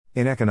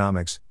In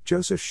economics,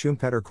 Joseph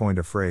Schumpeter coined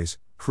a phrase,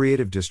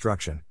 creative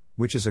destruction,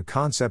 which is a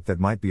concept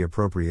that might be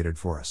appropriated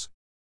for us.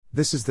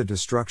 This is the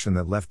destruction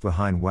that left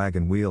behind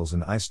wagon wheels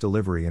and ice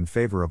delivery in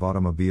favor of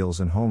automobiles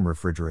and home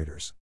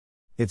refrigerators.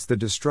 It's the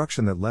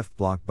destruction that left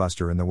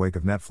Blockbuster in the wake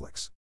of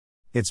Netflix.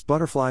 It's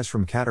butterflies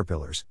from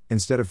caterpillars,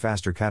 instead of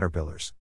faster caterpillars.